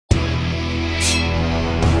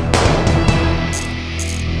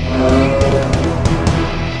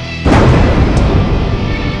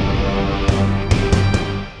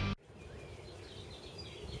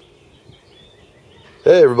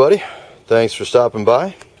Hey everybody, thanks for stopping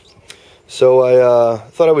by. So I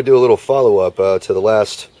thought I would do a little follow-up to the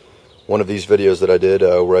last one of these videos that I did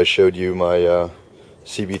where I showed you my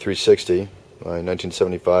CB360, my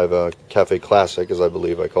 1975 Cafe Classic, as I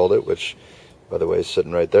believe I called it, which, by the way, is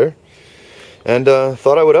sitting right there. And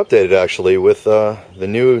thought I would update it actually with the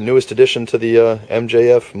newest addition to the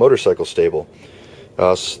MJF motorcycle stable.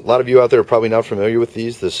 A lot of you out there are probably not familiar with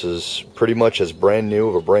these. This is pretty much as brand new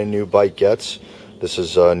of a brand new bike gets. This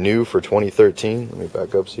is new for 2013. Let me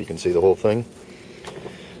back up so you can see the whole thing.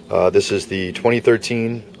 This is the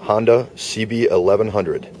 2013 Honda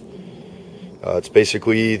CB1100. It's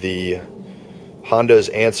basically the Honda's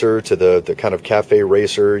answer to the kind of cafe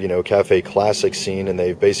racer, cafe classic scene, and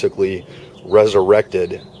they've basically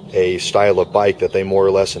resurrected a style of bike that they more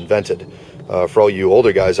or less invented. For all you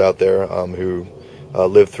older guys out there who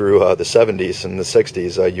lived through the 70s and the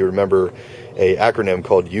 60s, you remember a acronym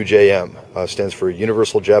called UJM. Stands for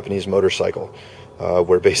Universal Japanese Motorcycle,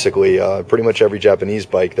 where basically pretty much every Japanese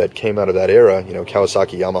bike that came out of that era,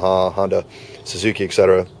 Kawasaki, Yamaha, Honda, Suzuki,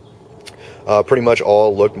 etc., pretty much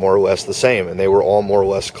all looked more or less the same, and they were all more or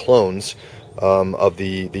less clones of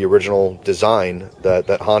the original design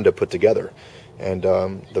that Honda put together. And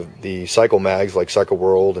the cycle mags like Cycle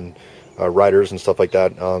World and Riders and stuff like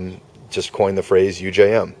that just coined the phrase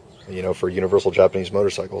UJM, for Universal Japanese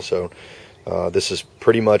Motorcycle. So this is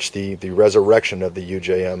pretty much the resurrection of the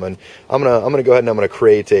UJM, and I'm gonna go ahead and I'm gonna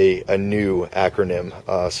create a new acronym.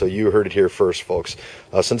 So you heard it here first, folks.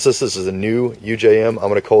 Since this is a new UJM, I'm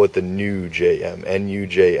gonna call it the new JM,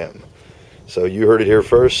 NUJM. So you heard it here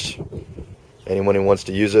first. Anyone who wants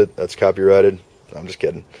to use it, that's copyrighted. I'm just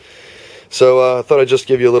kidding. So I thought I'd just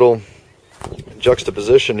give you a little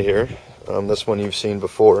juxtaposition here. This one you've seen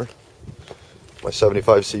before. My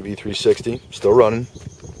 75 CB360, still running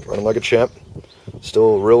like a champ.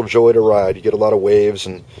 Still a real joy to ride. You get a lot of waves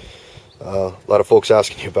and a lot of folks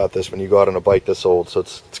asking you about this when you go out on a bike this old, so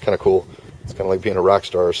it's kind of cool. It's kind of like being a rock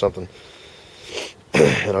star or something.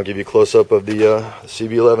 And I'll give you a close-up of the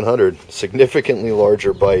CB1100. Significantly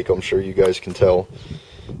larger bike, I'm sure you guys can tell.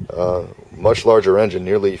 Much larger engine,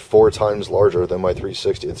 nearly 4 times larger than my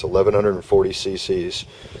 360. It's 1140 cc's.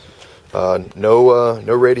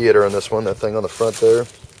 No radiator on this one. That thing on the front there,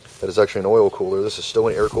 that is actually an oil cooler. This is still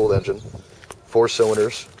an air-cooled engine. 4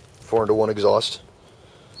 cylinders, 4-into-1 exhaust,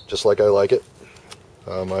 just like I like it.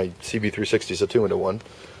 My CB360 is a 2-into-1.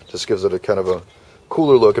 Just gives it a kind of a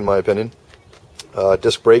cooler look, in my opinion.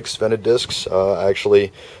 Disc brakes, vented discs.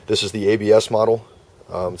 Actually, this is the ABS model.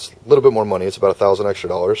 It's a little bit more money. It's about $1,000 extra,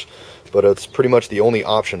 but it's pretty much the only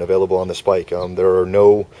option available on this bike. There are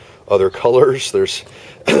no other colors. There's,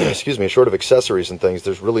 excuse me, short of accessories and things,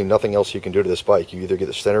 there's really nothing else you can do to this bike. You either get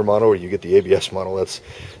the standard model or you get the ABS model.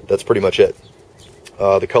 That's pretty much it.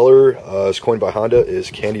 The color is coined by Honda is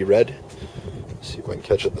candy red. Let's see if I can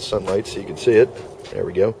catch it in the sunlight so you can see it. There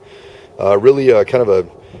we go. Really kind of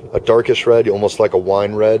a darkish red, almost like a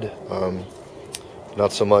wine red.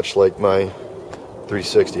 Not so much like my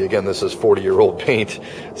 360. Again, this is 40-year-old paint,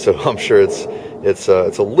 so I'm sure it's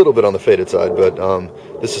a little bit on the faded side, but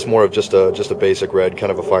this is more of just a basic red,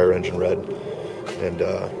 kind of a fire engine red. And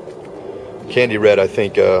candy red, I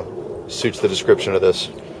think, suits the description of this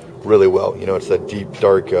really well. It's that deep,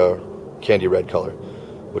 dark candy red color,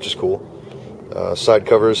 which is cool. Side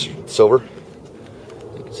covers, silver.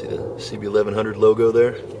 You can see the CB1100 logo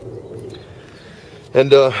there.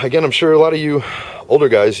 And again, I'm sure a lot of you older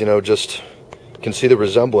guys, just can see the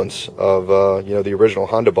resemblance of the original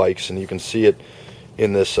Honda bikes, and you can see it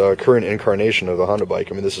in this current incarnation of the Honda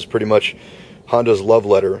bike. I mean, this is pretty much Honda's love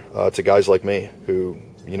letter to guys like me who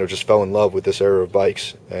just fell in love with this era of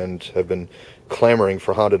bikes and have been clamoring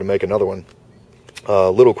for Honda to make another one.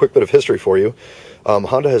 Little quick bit of history for you.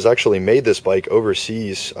 Honda has actually made this bike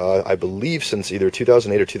overseas, I believe, since either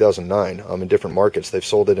 2008 or 2009 in different markets. They've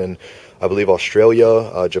sold it in, I believe,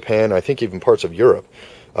 Australia, Japan, I think even parts of Europe.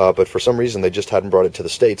 But for some reason, they just hadn't brought it to the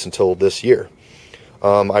States until this year.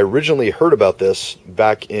 I originally heard about this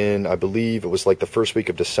back in, I believe, it was like the first week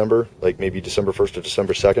of December, like maybe December 1st or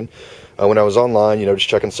December 2nd, when I was online, just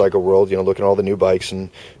checking Cycle World, looking at all the new bikes and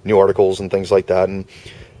new articles and things like that. And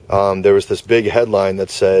there was this big headline that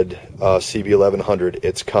said, CB1100,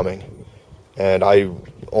 it's coming. And I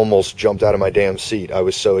almost jumped out of my damn seat. I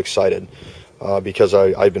was so excited because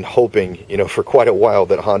I've been hoping, for quite a while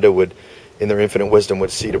that Honda would, in their infinite wisdom, would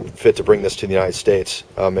see fit to bring this to the United States,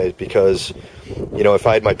 because, if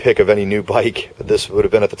I had my pick of any new bike, this would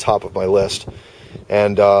have been at the top of my list.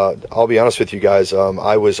 And I'll be honest with you guys,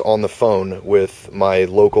 I was on the phone with my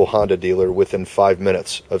local Honda dealer within 5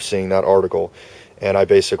 minutes of seeing that article, and I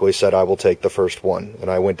basically said I will take the first one. And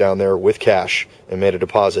I went down there with cash and made a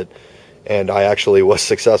deposit, and I actually was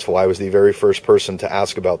successful. I was the very first person to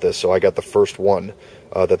ask about this, so I got the first one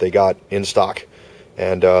that they got in stock.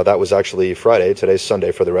 And that was actually Friday. Today's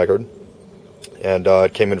Sunday for the record. And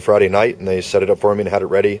it came in Friday night, and they set it up for me and had it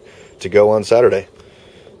ready to go on Saturday.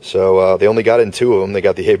 So they only got in 2 of them. They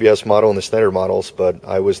got the ABS model and the standard models, but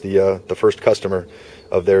I was the first customer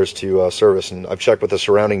of theirs to service. And I've checked with the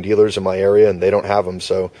surrounding dealers in my area, and they don't have them.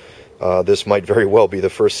 So this might very well be the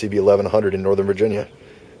first CB1100 in Northern Virginia,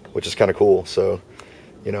 which is kind of cool. So,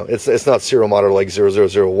 you know, it's not serial model like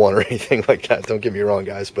 0001 or anything like that. Don't get me wrong,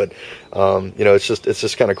 guys. But you know, it's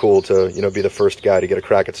just kind of cool to, you know, be the first guy to get a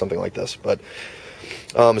crack at something like this. But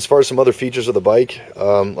as far as some other features of the bike,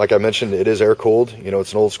 like I mentioned, it is air-cooled. You know,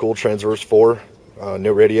 it's an old-school Transverse 4,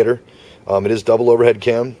 no radiator. It is double overhead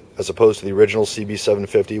cam, as opposed to the original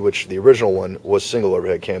CB750, which the original one was single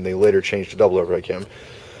overhead cam. They later changed to double overhead cam.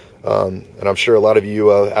 And I'm sure a lot of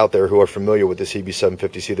you out there who are familiar with the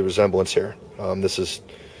CB750 see the resemblance here. This is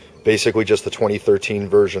basically just the 2013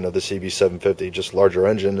 version of the CB750, just larger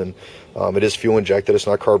engine, and it is fuel injected. It's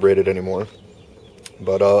not carbureted anymore.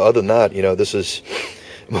 But other than that, you know, this is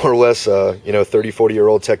more or less, you know, 30,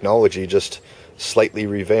 40-year-old technology, just slightly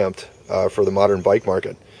revamped for the modern bike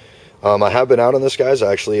market. I have been out on this, guys.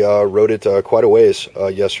 I actually rode it quite a ways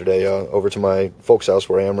yesterday over to my folks' house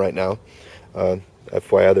where I am right now.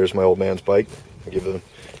 FYI, there's my old man's bike. I'll give a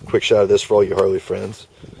quick shot of this for all you Harley friends.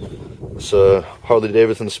 It's a Harley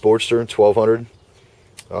Davidson Sportster 1200.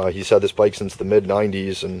 He's had this bike since the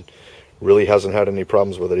mid-90s and really hasn't had any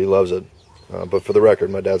problems with it. He loves it. But for the record,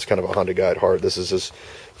 my dad's kind of a Honda guy at heart. This is his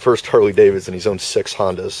first Harley Davidson. He's owned 6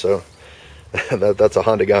 Hondas, so that's a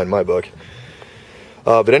Honda guy in my book.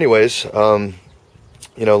 But anyways,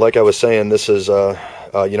 you know, like I was saying, this is,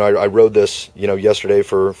 you know, I rode this, you know, yesterday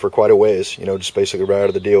for quite a ways, you know, just basically right out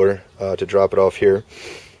of the dealer to drop it off here.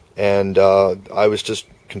 And I was just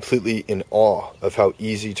completely in awe of how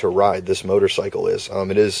easy to ride this motorcycle is.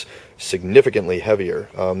 It is significantly heavier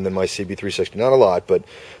than my CB360. Not a lot, but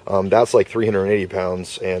that's like 380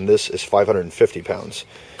 pounds, and this is 550 pounds.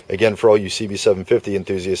 Again, for all you CB750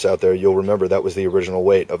 enthusiasts out there, you'll remember that was the original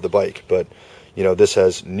weight of the bike. But, you know, this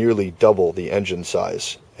has nearly double the engine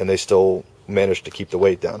size, and they still managed to keep the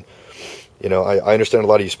weight down. You know, I understand a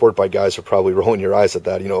lot of you sport bike guys are probably rolling your eyes at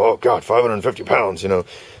that. You know, oh God, 550 pounds, you know.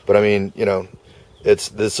 But I mean, you know,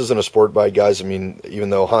 this isn't a sport bike, guys. I mean, even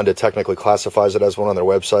though Honda technically classifies it as one on their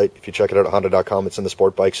website, if you check it out at honda.com, it's in the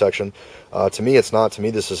sport bike section. To me, it's not. To me,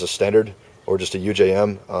 this is a standard or just a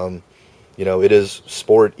UJM. You know, it is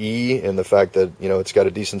Sport E in the fact that, you know, it's got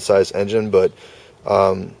a decent sized engine, but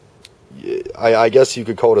I guess you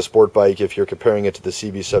could call it a sport bike if you're comparing it to the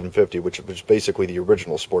CB750, which is basically the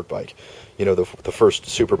original sport bike, you know, the first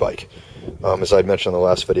super bike, as I'd mentioned in the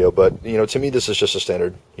last video. But, you know, to me, this is just a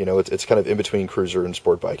standard. You know, it's kind of in between cruiser and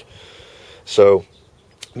sport bike. So,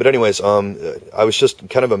 but anyways, I was just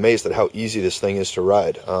kind of amazed at how easy this thing is to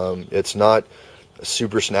ride. It's not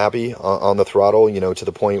super snappy on the throttle, you know, to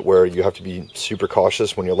the point where you have to be super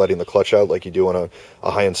cautious when you're letting the clutch out like you do on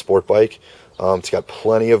a high-end sport bike. It's got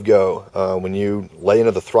plenty of go. When you lay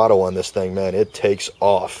into the throttle on this thing, man, it takes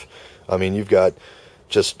off. I mean, you've got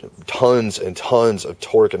just tons and tons of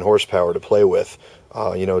torque and horsepower to play with,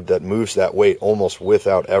 you know, that moves that weight almost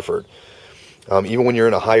without effort. Even when you're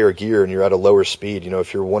in a higher gear and you're at a lower speed, you know,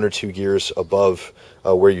 if you're 1 or 2 gears above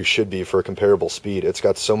where you should be for a comparable speed, it's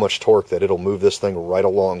got so much torque that it'll move this thing right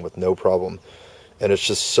along with no problem. And it's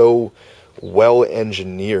just so well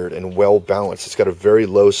engineered and well balanced. It's got a very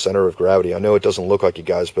low center of gravity. I know it doesn't look like it,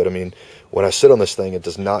 guys, but I mean, when I sit on this thing, it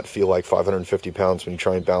does not feel like 550 pounds when you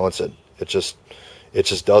try and balance it. It just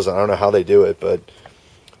doesn't. I don't know how they do it, but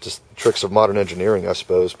just tricks of modern engineering, I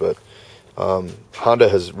suppose. But Honda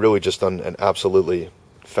has really just done an absolutely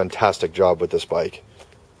fantastic job with this bike.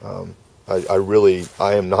 I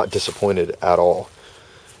am not disappointed at all.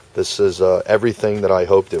 This is everything that I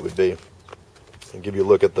hoped it would be. I'll give you a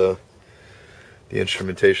look at the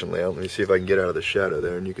instrumentation layout. Let me see if I can get out of the shadow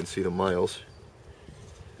there and you can see the miles.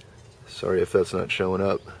 Sorry if that's not showing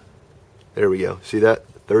up. There we go. See that?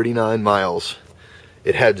 39 miles.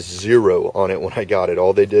 It had 0 on it when I got it.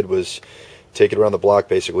 All they did was take it around the block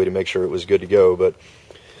basically to make sure it was good to go. But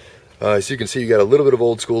as you can see, you got a little bit of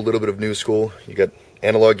old school, a little bit of new school. You got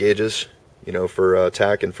analog gauges, you know, for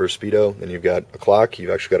tach and for speedo. Then you've got a clock.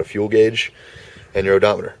 You've actually got a fuel gauge and your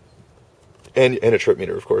odometer. And a trip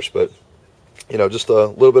meter, of course. But, you know, just a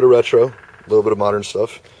little bit of retro, a little bit of modern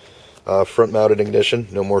stuff. Front mounted ignition,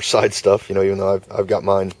 no more side stuff, you know, even though I've got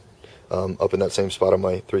mine up in that same spot on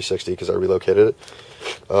my 360 because I relocated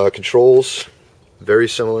it. Controls, very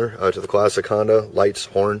similar to the classic Honda. Lights,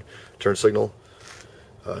 horn, turn signal,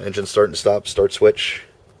 engine start and stop, start switch.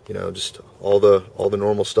 You know, just all the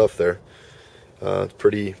normal stuff there. It's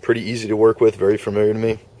pretty easy to work with, very familiar to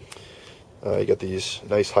me. You got these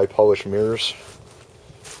nice high polished mirrors,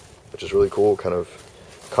 which is really cool. Kind of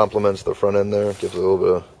complements the front end there, gives it a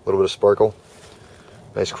little bit of sparkle.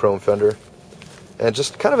 Nice chrome fender, and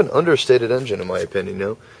just kind of an understated engine in my opinion. You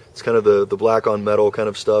know, it's kind of the black on metal kind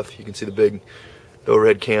of stuff. You can see the big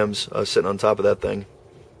overhead cams sitting on top of that thing,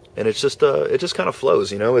 and it just kind of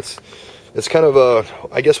flows. You know, it's kind of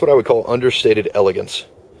I guess what I would call understated elegance,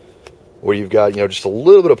 where you've got, you know, just a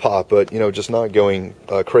little bit of pop, but, you know, just not going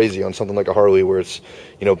crazy on something like a Harley where it's,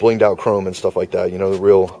 you know, blinged out chrome and stuff like that, you know, the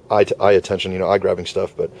real eye attention, you know, eye grabbing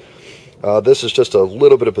stuff. But this is just a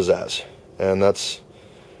little bit of pizzazz, and that's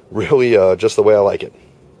really just the way I like it.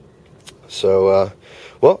 So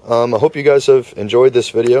well, I hope you guys have enjoyed this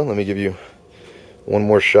video. Let me give you one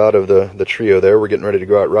more shot of the trio there. We're getting ready to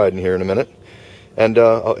go out riding here in a minute. And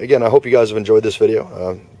again, I hope you guys have enjoyed this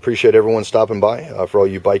video. Appreciate everyone stopping by. For all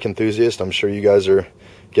you bike enthusiasts, I'm sure you guys are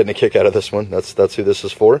getting a kick out of this one. That's who this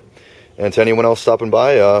is for. And to anyone else stopping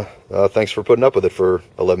by, thanks for putting up with it for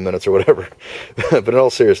 11 minutes or whatever. But in all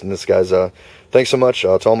seriousness, guys, thanks so much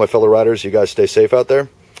to all my fellow riders. You guys stay safe out there,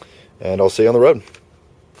 and I'll see you on the road.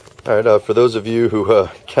 All right, for those of you who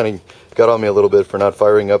kind of got on me a little bit for not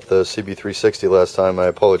firing up the CB360 last time, I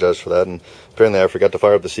apologize for that, and apparently I forgot to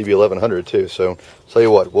fire up the CB1100 too. So I'll tell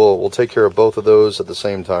you what, we'll take care of both of those at the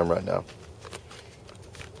same time right now.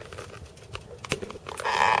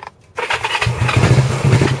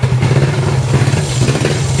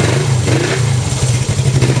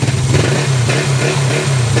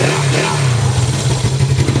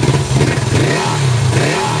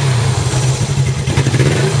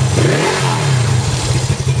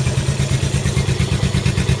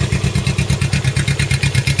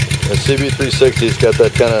 The CB360's got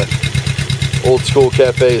that kind of old school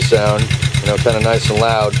cafe sound, you know, kind of nice and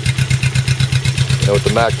loud. You know, with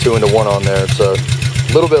the Mac 2 into 1 on there, it's a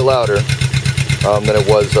little bit louder than it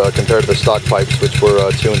was compared to the stock pipes, which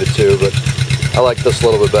were 2 into 2. But I like this a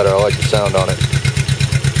little bit better. I like the sound on it.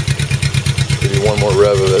 Give you one more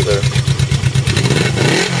rev of it there.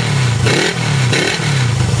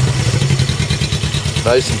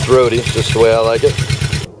 Nice and throaty, just the way I like it.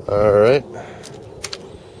 All right.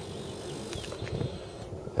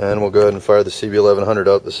 And we'll go ahead and fire the CB1100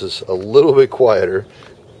 up. This is a little bit quieter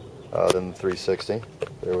than the 360.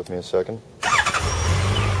 Bear with me a second.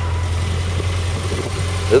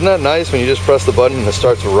 Isn't that nice when you just press the button and it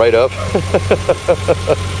starts right up?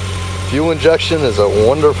 Fuel injection is a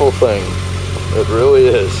wonderful thing. It really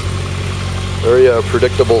is. Very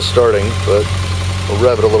predictable starting, but we'll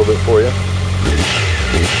rev it a little bit for you.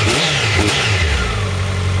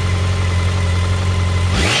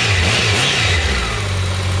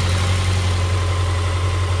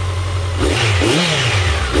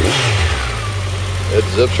 It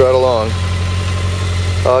zips right along.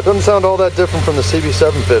 It doesn't sound all that different from the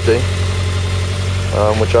CB750,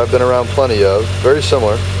 which I've been around plenty of. Very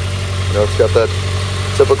similar. You know, it's got that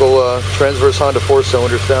typical transverse Honda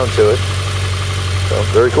 4-cylinder sound to it. So,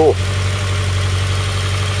 very cool.